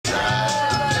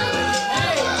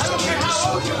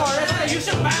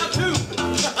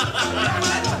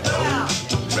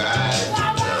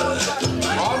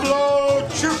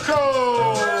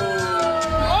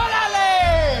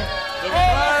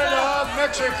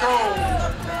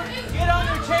Chuco. Get on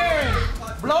your chair and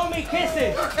blow me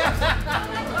kisses.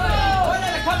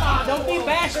 Come on, don't be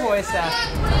bashful and stuff.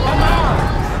 Come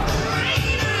on.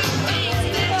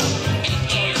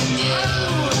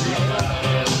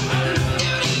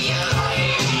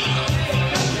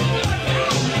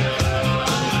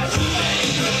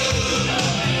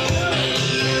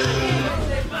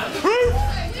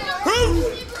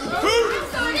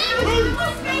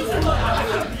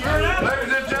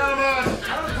 Ladies and gentlemen,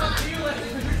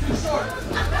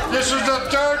 this is the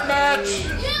third match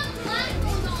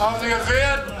of the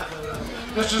event.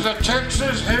 This is a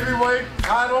Texas heavyweight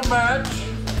title match.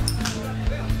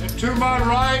 And to my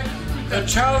right, the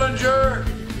challenger,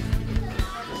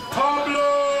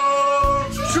 Pablo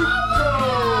Chuco.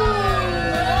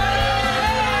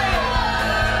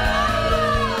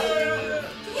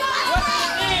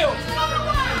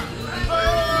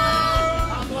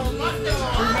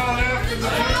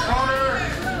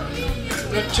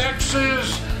 The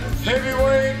Texas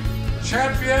heavyweight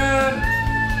champion,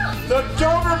 the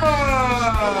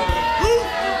Doberman.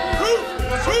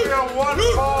 This will be a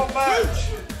one-fall match.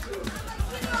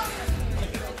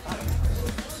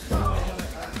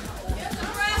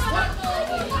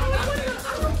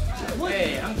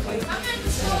 Hey, I'm clean.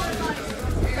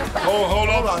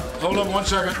 Hold on 1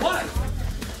 second. What?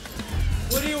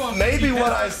 What do you want? Maybe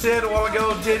what I said a while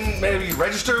ago didn't maybe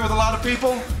register with a lot of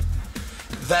people.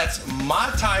 That's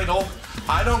my title.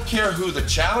 I don't care who the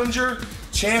challenger,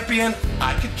 champion,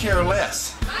 I could care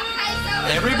less.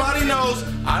 Everybody knows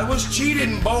I was cheated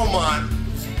in Beaumont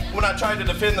when I tried to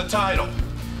defend the title.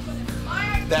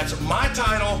 That's my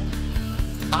title.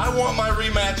 I want my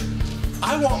rematch.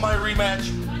 I want my rematch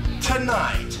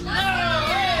tonight.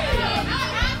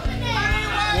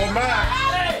 Well, Max,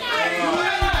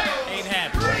 Ain't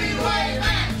happening.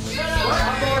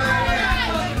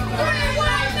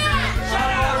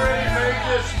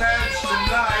 this match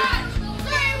tonight,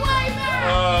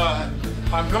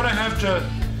 I'm going to have to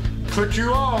put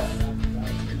you off.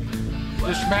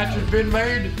 This match has been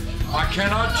made. I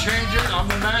cannot change it. I'm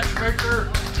the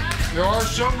matchmaker. There are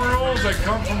some rules that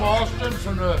come from Austin,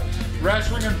 from the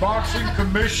Wrestling and Boxing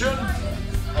Commission,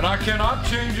 and I cannot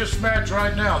change this match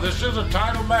right now. This is a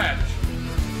title match.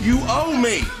 You owe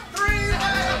me.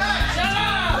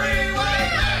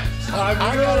 I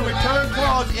got a return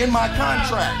clause in my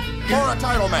contract for a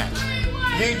title match.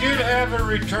 He did have a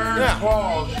return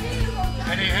clause,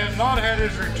 and he has not had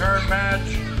his return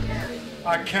match.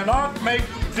 I cannot make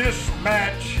this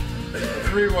match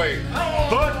three-way.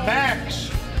 But Max,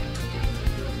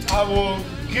 I will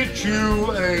get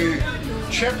you a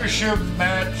championship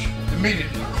match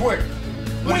immediately, quick.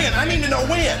 When? I need to know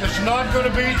when. It's not going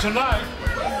to be tonight.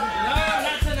 No,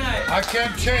 not tonight. I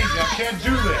can't change it. I can't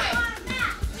do that.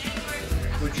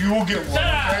 But you will get one,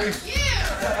 okay?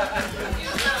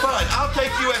 Fine, I'll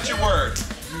take you at your word.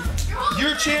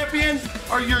 You're champion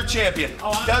or you're champion.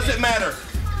 Doesn't matter.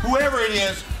 Whoever it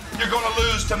is, you're going to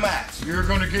lose to Max. You're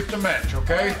going to get the match,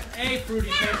 okay? Hey,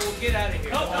 Fruity Table, get out of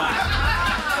here.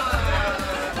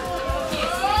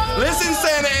 Listen,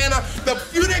 Santa Ana,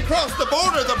 you didn't cross the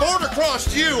border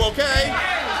crossed you, okay?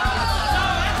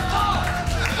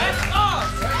 That's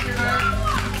us.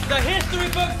 The history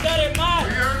book said it mine.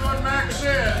 You heard what Max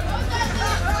said.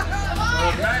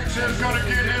 Well, Max is going to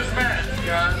get his match,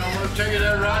 guys. I'm going to tell you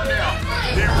that right now.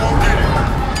 He won't get it.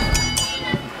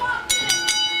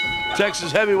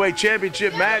 Texas Heavyweight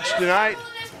Championship match tonight,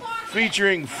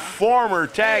 featuring former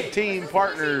tag team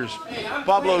partners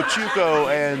Pablo Chuco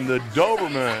and the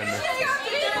Doberman.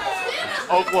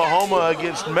 Oklahoma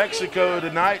against Mexico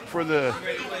tonight for the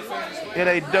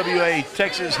NAWA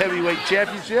Texas Heavyweight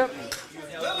Championship.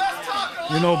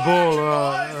 You know, Bull,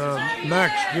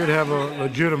 Max did have a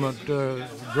legitimate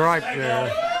gripe there.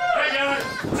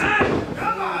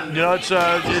 You know,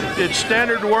 it's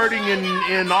standard wording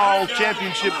in all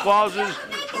championship clauses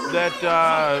that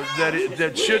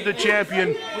that should the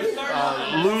champion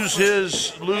lose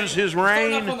his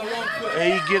reign,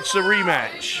 he gets a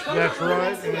rematch. That's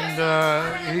right,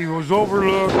 and he was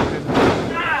overlooked.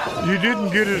 And you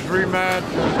didn't get his rematch.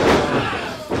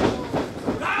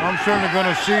 I'm certainly going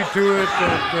to see to it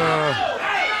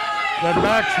that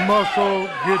Max Muscle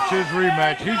gets his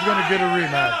rematch. He's going to get a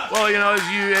rematch. Well, you know,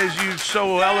 as you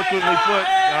so eloquently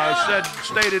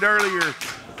stated earlier,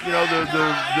 you know,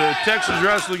 the Texas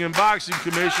Wrestling and Boxing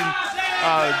Commission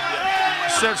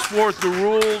sets forth the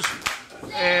rules,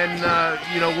 and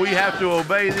you know, we have to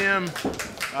obey them.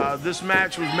 This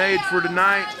match was made for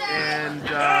tonight, and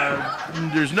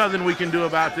there's nothing we can do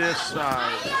about this.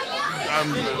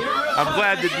 I'm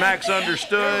glad that Max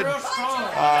understood.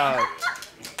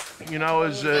 you know,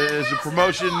 as a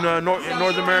promotion,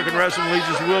 North American Wrestling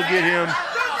Allegiance will get him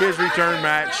his return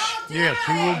match. Yes,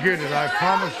 he will get it. I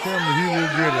promised him he will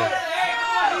get it.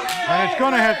 And it's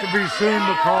going to have to be soon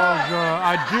because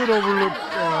I did overlook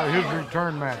his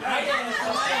return match.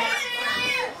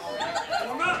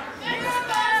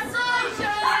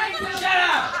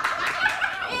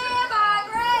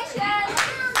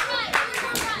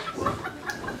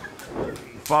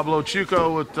 Pablo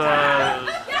Chuco with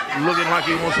looking like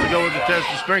he wants to go with the test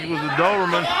of strength with the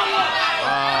Doberman.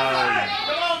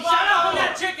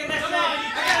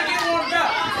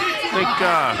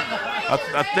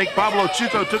 I think Pablo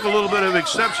Chuco took a little bit of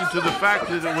exception to the fact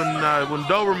that when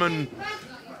Doberman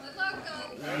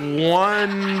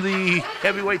won the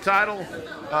heavyweight title,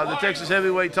 the Texas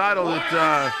heavyweight title,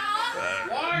 that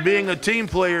being a team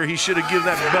player, he should have given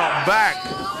that belt back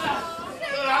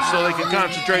so they could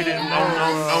concentrate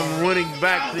on winning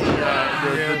back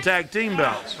the tag team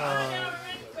belts.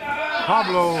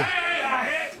 Pablo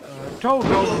told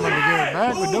Doberman to give it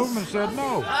back, but Doberman said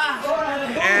no.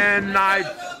 And I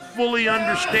fully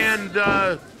understand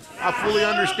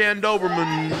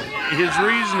Doberman, his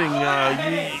reasoning.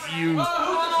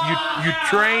 You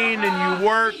train and you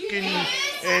work and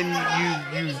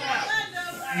you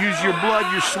use your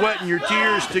blood, your sweat, and your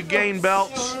tears to gain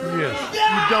belts. Yes.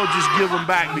 You don't just give them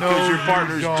back because your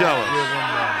partner's jealous.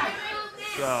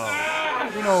 So,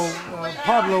 you know,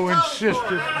 Pablo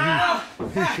insisted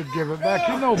he should give it back.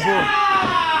 You know, boy,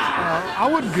 I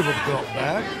wouldn't give a belt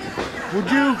back.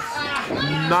 Would you?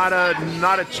 Not a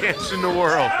chance in the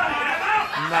world.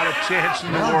 Not a chance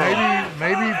in the world.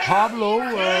 Maybe Pablo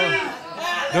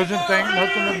doesn't think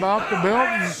nothing about the belt,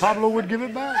 and Pablo would give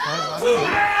it back.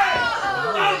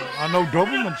 I know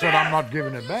Doberman said, I'm not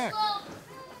giving it back.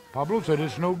 Pablo said,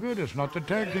 it's no good. It's not the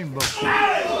tag team belt.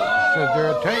 Said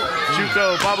they're a tag.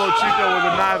 Pablo Chuco with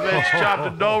a knife edge chop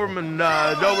to Doberman.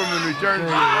 Doberman returns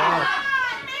it.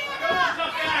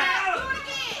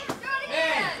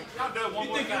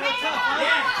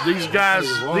 These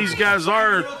guys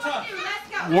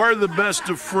were the best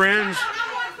of friends.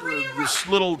 This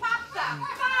little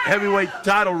heavyweight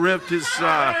title rift is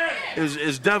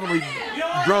definitely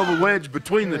drove a wedge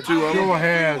between the two of them. Sure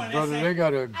has, brother. They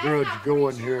got a grudge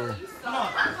going here.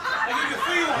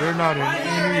 They're not in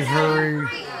any hurry.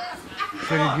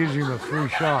 Said he gives him a free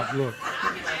shot. Look.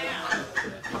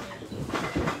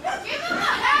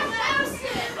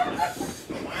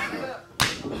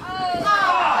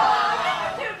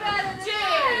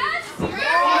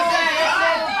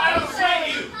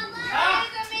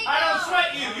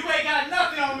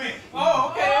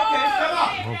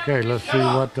 Okay, let's see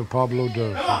what the Pablo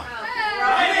does.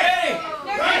 Hey,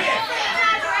 get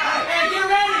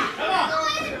ready! Come on!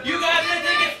 You guys didn't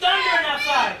think it's thundering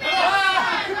outside!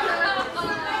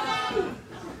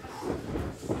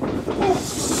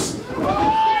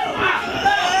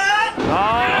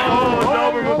 Oh,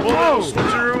 Doberman pulls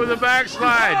through with a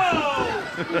backslide.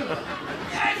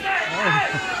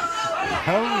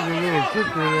 That was a little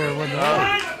quicker there when a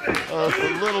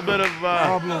little bit of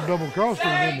Pablo double crossing,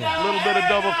 didn't he? A little bit of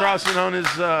double crossing on his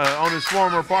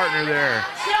former partner there.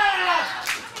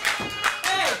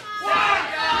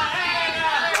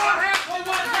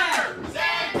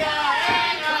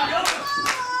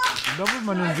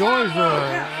 Doberman enjoys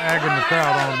agging the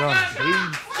crowd on, doesn't he?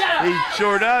 He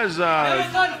sure does.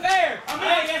 That's unfair. I'm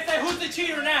gonna say, who's the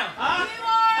cheater now? Huh?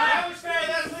 That was fair.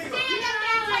 That's legal.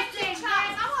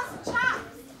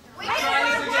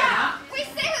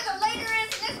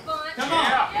 Come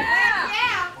on.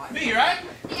 Yeah. Me, right?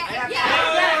 Yeah.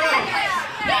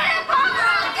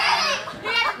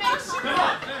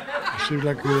 Seems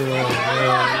like your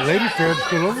lady fair's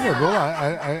still over there, bro.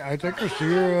 I think I see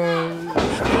her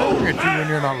staring at you when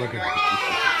you're not looking.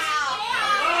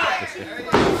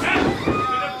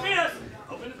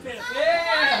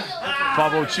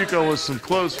 Pablo Chuco with some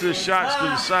close fist shots to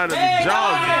the side of the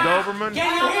jaw of Doberman.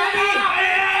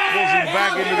 Pulls him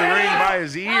back into the ring by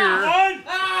his ear.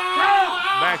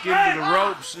 Back into the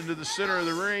ropes, into the center of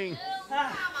the ring.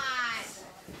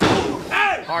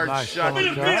 Hard Nice shot to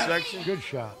the midsection. Good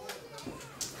shot.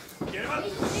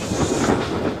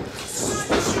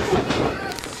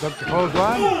 Duck the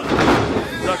clothesline?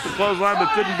 Ducked the clothesline, but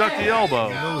couldn't duck the elbow.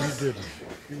 No, he didn't.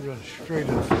 He ran straight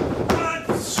in.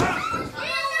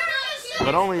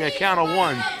 But only a count of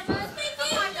one.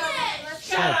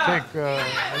 It's going to take a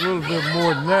little bit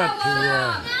more than that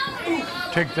to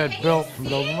take that belt from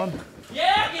Doberman.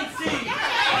 Yeah, I can see.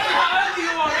 How ugly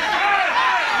you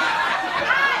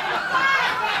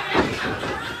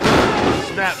are.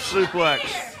 Snap suplex.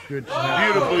 Good snap.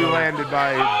 Beautifully landed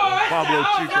by Pablo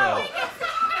Chuco.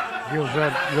 Gives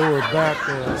that lower back a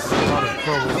lot of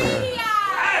trouble there.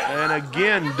 And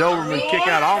again, Doberman kick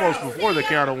out almost before the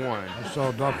count of one. I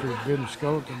saw Dr. Ben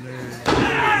Skelton there. He's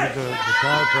the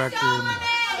chiropractor, and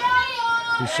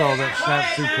he saw that snap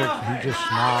suplex and he just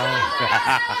smiled.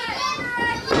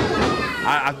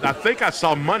 I think I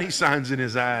saw money signs in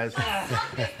his eyes. Come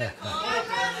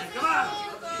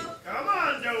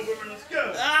on, Doberman, let's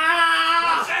go.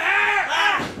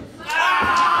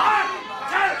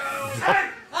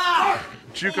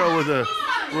 Chuko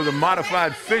with a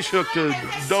modified fish hook to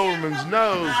Doberman's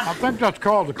nose. I think that's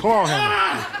called the claw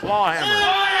hammer. Claw hammer.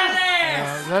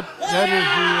 That is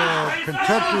the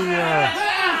Kentucky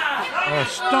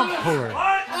stump puller.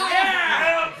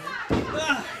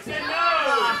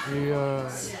 The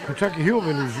Kentucky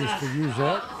Hillbillies used to use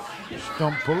that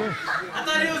stump puller. I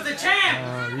thought he was the champ.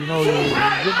 You know, you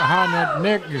get behind that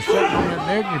neck, you're sitting on that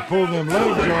neck, and you pull them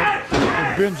legs up,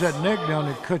 it bends that neck down,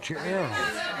 and cuts your air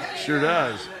off. Sure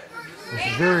does. It's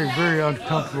a very, very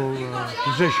uncomfortable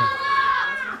position.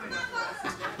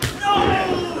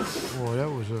 Boy,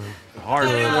 that was a Hard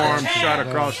forearm shot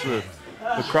across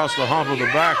the hump of the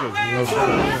back of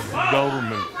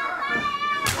Doberman.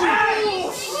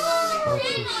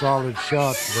 That's a solid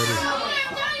shot, buddy.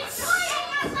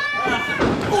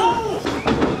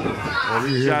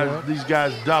 Well, these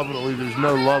guys definitely, there's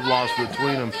no love lost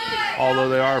between them, although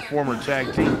they are former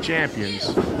tag team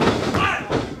champions.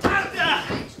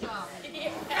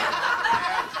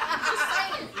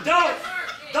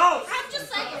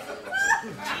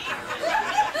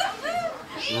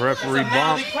 The referee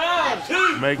bump,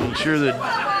 making sure that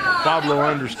Pablo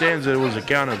understands that it was a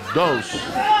count of dose.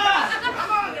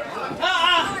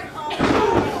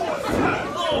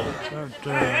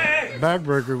 That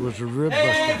backbreaker was a rib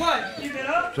buster.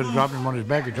 Instead of dropping him on his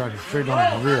back, he tried to straight on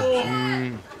his ribs.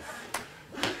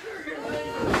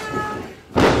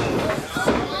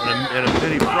 And a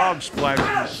mini frog splash in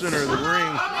the center of the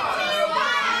ring.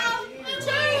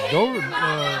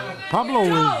 Pablo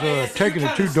is taking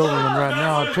it to Doberman right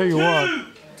now. I'll tell you what,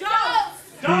 he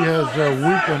has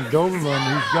weakened Doberman.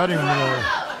 He's got him in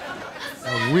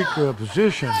a weak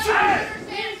position.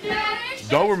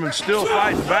 Doberman's still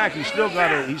fighting back. He's still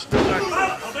got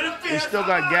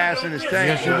gas in his tank.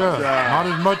 Yes, he does. Not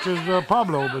as much as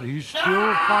Pablo, but he's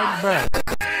still fighting back.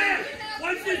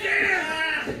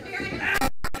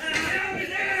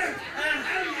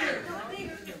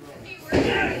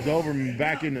 Doberman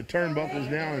back in the turnbuckles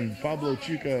now, and Pablo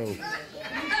Chuko.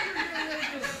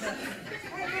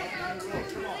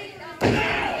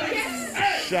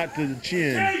 Shot to the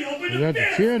chin. Is that the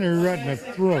chin or right in the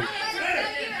throat?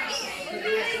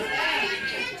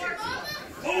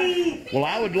 Well,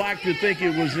 I would like to think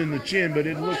it was in the chin, but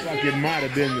it looks like it might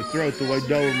have been the throat the way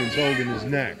Doberman's holding his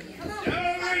neck.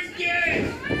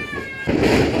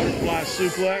 Butterfly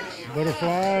suplex.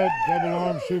 Butterfly, double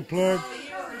arm suplex.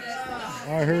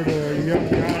 I heard a young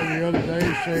guy the other day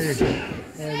say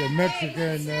the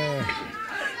Mexican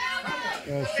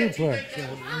suplex.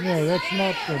 No, that's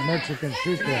not the Mexican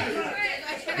suplex.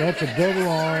 That's a double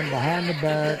arm behind the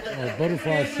back or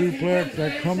butterfly suplex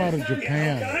that come out of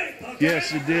Japan.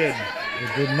 Yes, it did.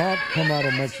 It did not come out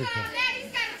of Mexico.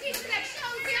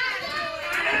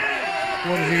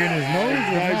 What is he in his nose?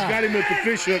 He's got him with the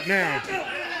fish hook now.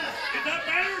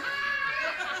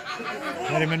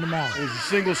 Got him in the mouth. It was a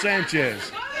single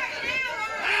Sanchez.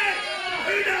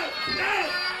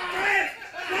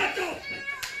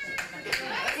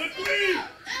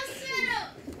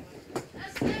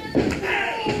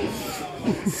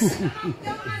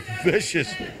 Vicious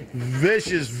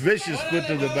foot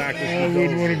to the back. I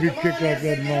wouldn't want to be kicked like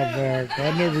that in my back.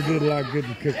 I never did like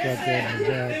getting kicked like that in the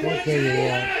back. I'll tell you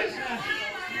what.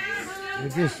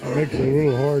 It just makes it a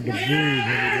little hard to breathe when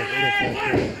you get kicked like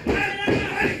that.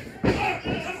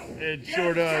 It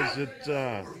sure does.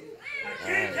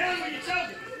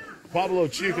 Pablo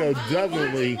Chuko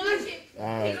definitely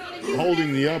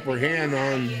holding the upper hand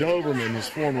on Doberman, his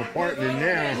former partner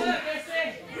now.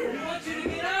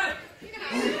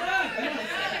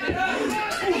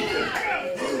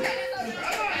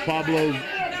 Pablo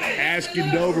asking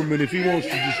Doberman if he wants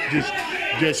to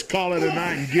just call it a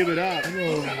night and give it up. You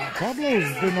know,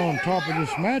 Pablo's been on top of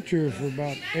this match here for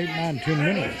about 8, 9, 10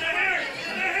 minutes.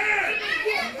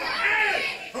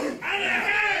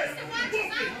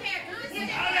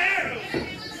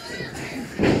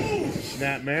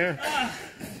 Snapmare.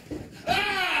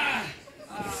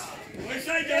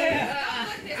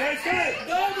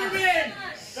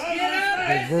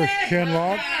 Reverse chin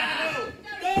lock.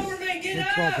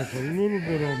 Looks like it's a little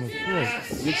bit on the throat.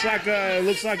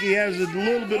 Looks like he has it a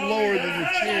little bit lower than the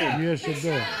chin. Yes, it does.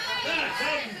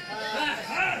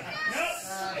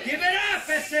 Give it up,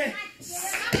 Bessie.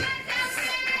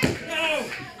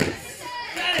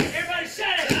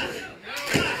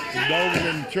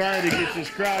 Doberman trying to get this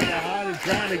crowd behind and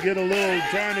trying to get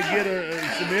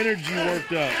some energy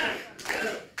worked up.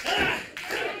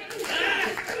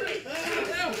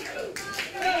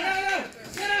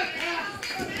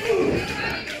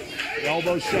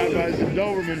 Elbow shot by the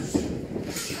Doberman.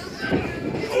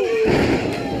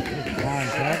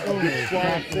 Good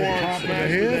forearm smash to the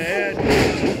head.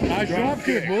 Nice drop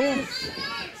kick, boy.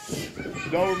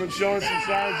 Doberman showing some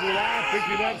signs of life,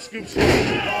 picking up, scoops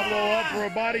Pablo up for a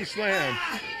body slam.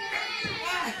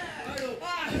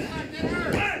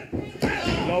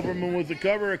 Doberman with the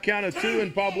cover, a count of 2,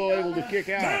 and Pablo able to kick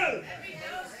out.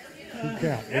 2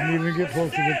 count. Didn't even get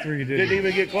close to the 3, did he? Didn't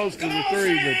even get close to the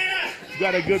 3, but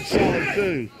got a good solid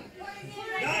 2.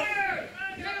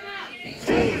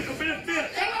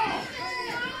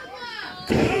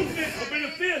 Open the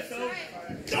fist,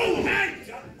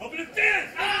 Open the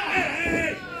fist!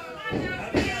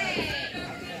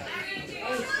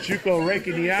 Chuko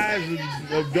raking the eyes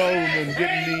of Doberman,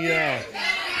 getting the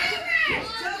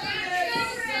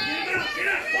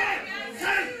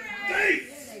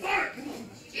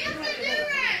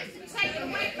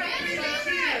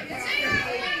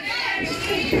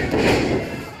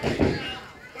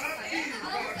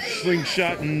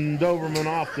slingshotting Doberman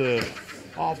off the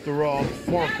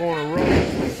far corner rope.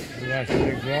 Nice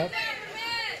big drop.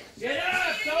 Get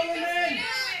up, Doberman!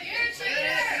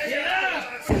 Get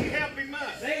up!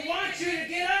 They want you to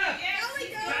get up!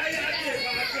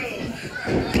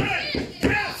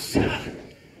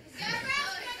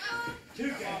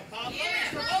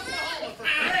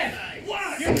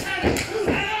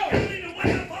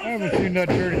 I haven't seen that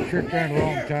dirty trick in a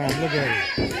long time. Look at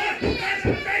it.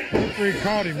 He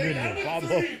caught him, didn't he?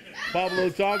 Pablo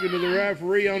talking to the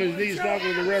referee, on his knees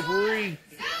talking to the referee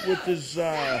with his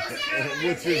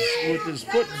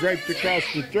foot draped across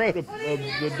the throat of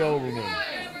the Doberman.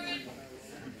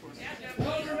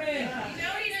 Doberman,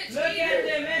 look at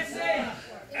them and say,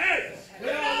 hey, we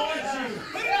all want you.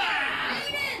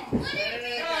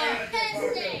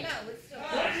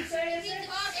 What'd you say?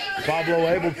 Pablo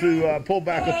able to pull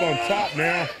back up on top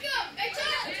now.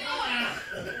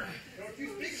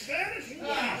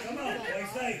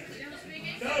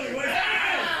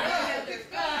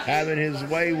 Having his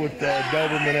way with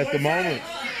Doberman at the moment.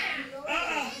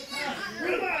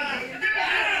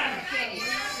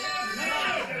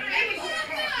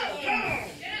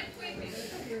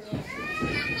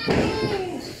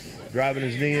 Driving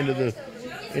his knee into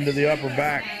the upper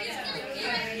back.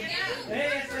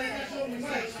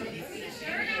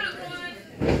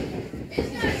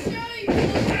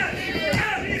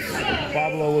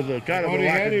 Pablo with a kind of a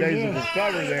lackadaisical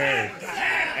cover there.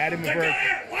 Had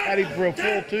him for a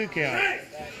full 2 count.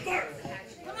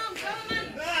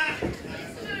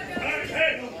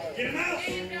 Get him out!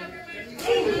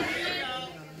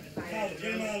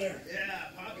 Get him out of there.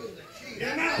 Get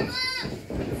him out!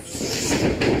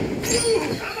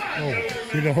 Oh,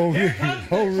 see the whole ring.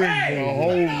 The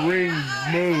whole ring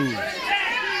move.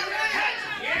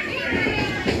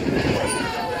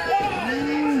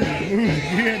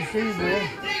 Again, too, bro.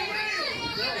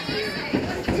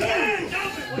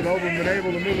 Doberman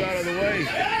able to move out of the way,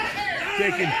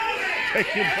 taking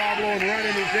Pablo and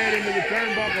running his head into the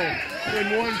turnbuckle in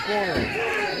one corner.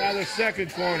 Now the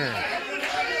second corner.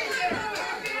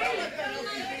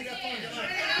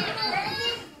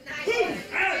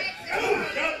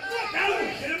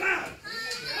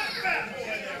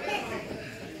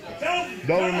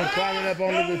 Doberman climbing up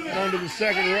onto the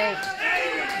second rope.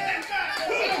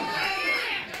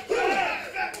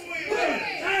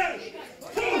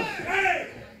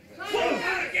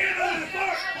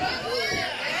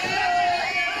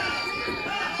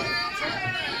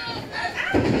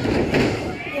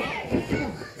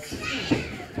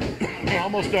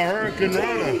 Almost a hurricane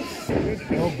runner. Good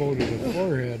elbow to the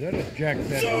forehead. That has jacked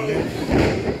that lip.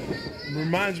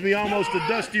 Reminds me almost of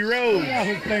Dusty Rhodes.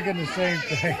 I was thinking the same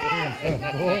thing.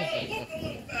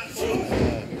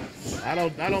 I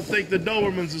don't think the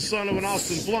Doberman's the son of an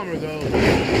Austin Plummer though.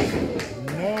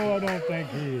 No, I don't think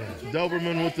he is.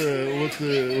 Doberman with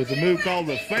the move called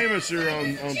the Famouser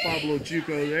on Pablo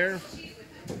Chuko there.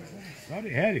 Thought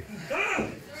he had him.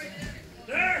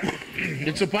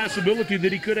 It's a possibility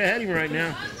that he could have had him right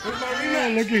now. Oh,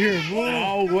 look at here, boy.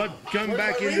 Oh, what? Come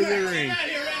back into the ring.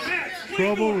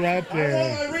 Trouble right there.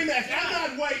 I'm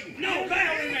not waiting. No,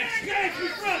 belt rematch. Guys, we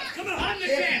front. Come on. I'm the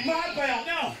champ. My belt.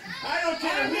 No. I don't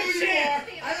care who you are.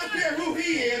 I don't care who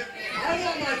he is. I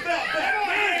want my belt back.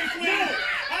 No,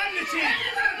 I'm the champ.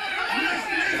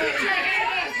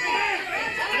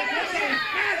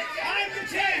 I'm the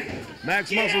champ.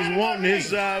 Max Muscle's wanting his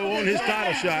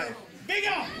title shot. Big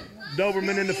on.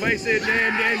 Doberman in the face, and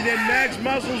then Max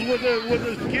Muscles with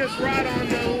a kiss right on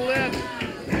the lip.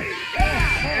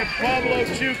 And Pablo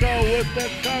Chuco with the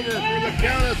cover for the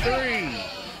count of 3.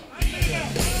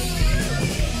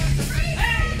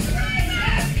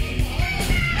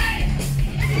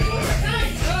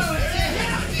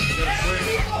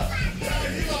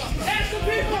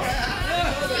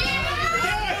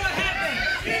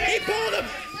 He pulled him.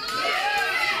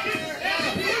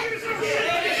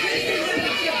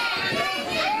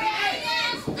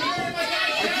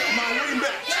 My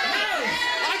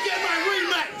rematch. Okay,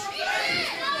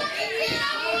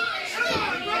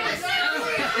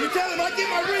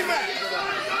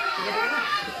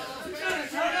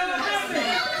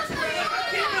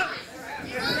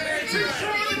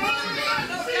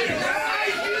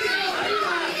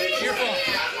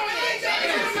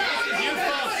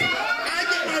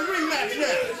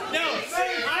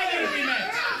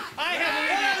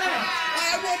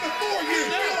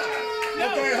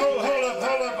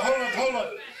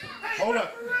 hold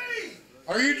up.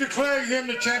 Are you declaring him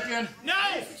the champion? No!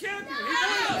 No!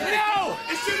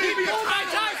 It shouldn't be a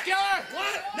time killer!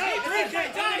 What? No, he's a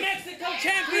Mexico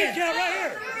champion! Right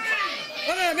here!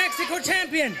 Look at a Mexico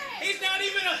champion! He's not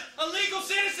even a legal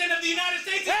citizen of the United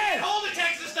States. He can't hold a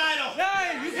Texas title. No,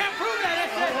 you can't prove that.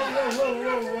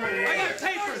 Whoa. I got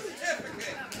papers.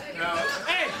 Now,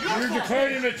 Hey, you're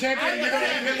declaring him the champion. You're going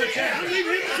to leave him the champion.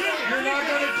 You're not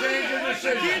going to change your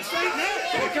decision.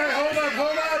 Okay, hold up.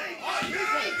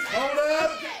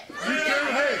 You two,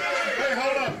 hey,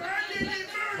 hold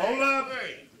up.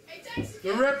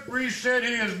 The referee said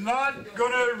he is not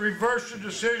going to reverse the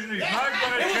decision. He's not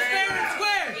going to it was change. fair and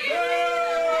square.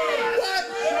 What?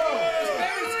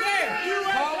 Fair and square.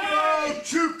 Pablo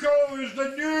Chuco is the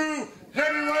new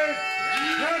heavyweight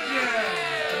champion.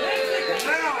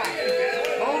 Now,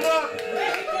 hold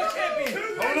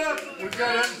up. We've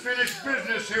got unfinished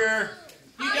business here.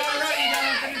 You got it right. You got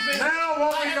unfinished business. Now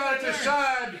what we got to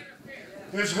decide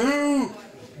is who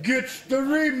gets the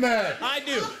rematch. I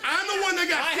do. I'm the one that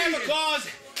got I have a clause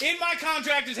in my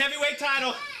contract as heavyweight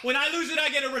title. When I lose it, I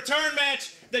get a return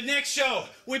match the next show.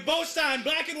 We both sign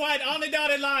black and white on the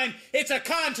dotted line. It's a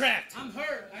contract. I'm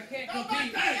hurt. I can't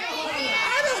compete.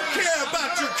 I don't care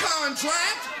about your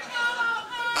contract.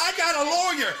 I got a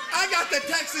lawyer. I got the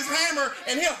Texas Hammer,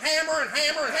 and he'll hammer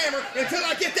until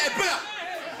I get that belt.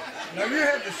 Now you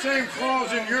have the same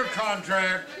clause in your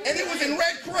contract. And it was in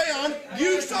red crayon.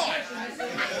 You saw it.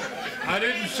 I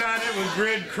didn't sign it with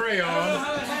red crayon,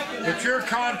 but your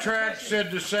contract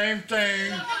said the same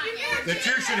thing, that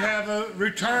you should have a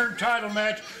return title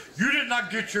match. You did not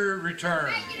get your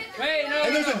return. Wait, no.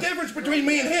 And there's a difference between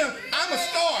me and him. I'm a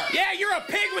star. Yeah, you're a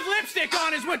pig with lipstick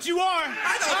on is what you are.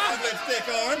 I don't have lipstick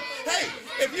on. Hey,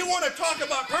 if you want to talk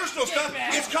about personal stuff,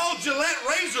 it's called Gillette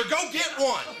Razor. Go get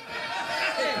one.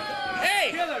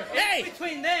 Hey, hey!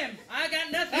 Between them, I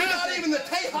got nothing. You're not even the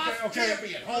table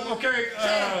champion. Hold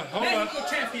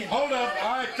up.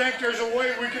 I think there's a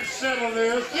way we can settle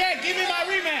this. Yeah, give me my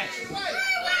rematch.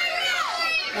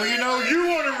 Well, you know, you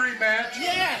want a rematch.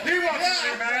 Yeah. He wants a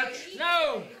rematch.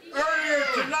 No. Earlier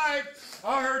tonight,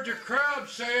 I heard the crowd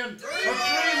saying a three-way. No.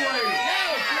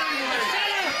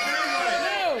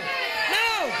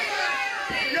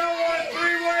 You don't want a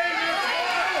three-way?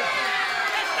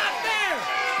 That's not fair.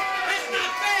 It's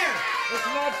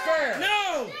not fair.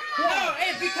 No,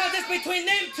 it's because it's between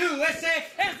them two. Let's say it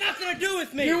has nothing to do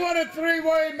with me. You want a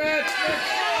three-way match?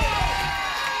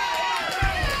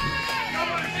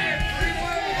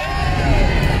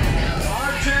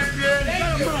 Our champion,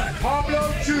 Pablo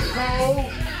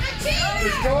Chuco,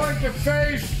 is going to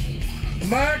face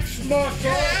Max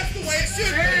Muscle That's the way it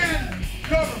should be. and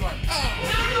Government in a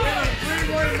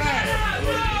three-way match.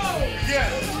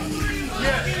 Yes.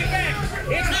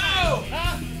 It's no.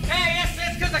 Hey, it's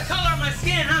because of the color of my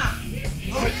skin, huh?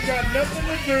 It's got nothing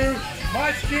to do.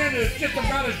 My skin is just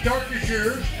about as dark as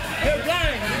yours. You're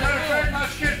blind. As a matter of fact, my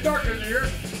skin's darker than yours.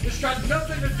 It's got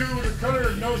nothing to do with the color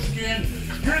of no skin.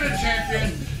 You're the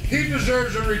champion. He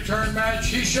deserves a return match.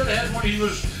 He should have had one. He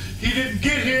didn't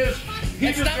get his.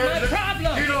 It's not my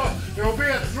problem. You know, there will be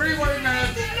a three-way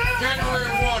match January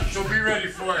 1, so be ready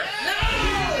for it. No.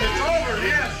 It's over.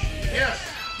 Yes.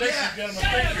 Thank you, gentlemen.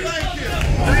 Thank you.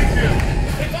 Thank you.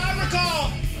 If I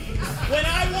recall, when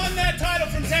I won that title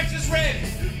from Texas Red,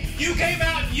 you came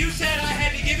out and you said I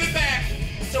had to give it back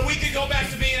so we could go back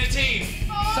to being a team.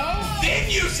 So? Then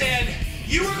you said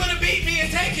you were going to beat me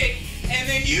and take it, and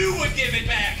then you would give it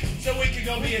back so we could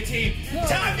go be a team. No.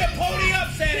 Time to pony up,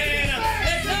 said Hannah.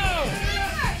 Let's go.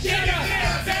 Give it back.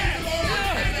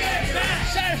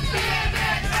 Shut up.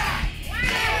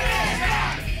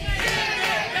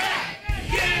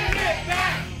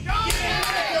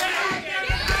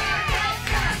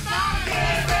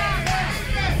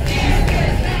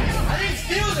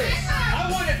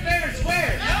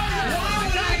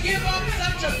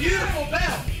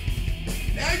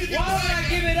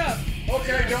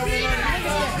 Okay, don't let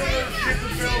him keep the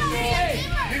belt off.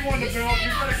 He won the belt. You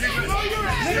gotta keep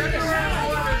it.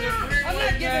 I'm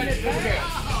not giving it back.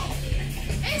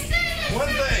 One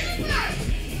thing,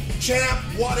 champ,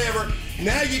 whatever.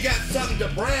 Now you got something to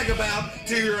brag about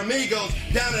to your amigos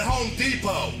down at Home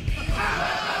Depot.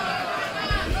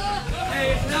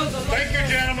 Thank you,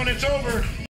 gentlemen. It's over.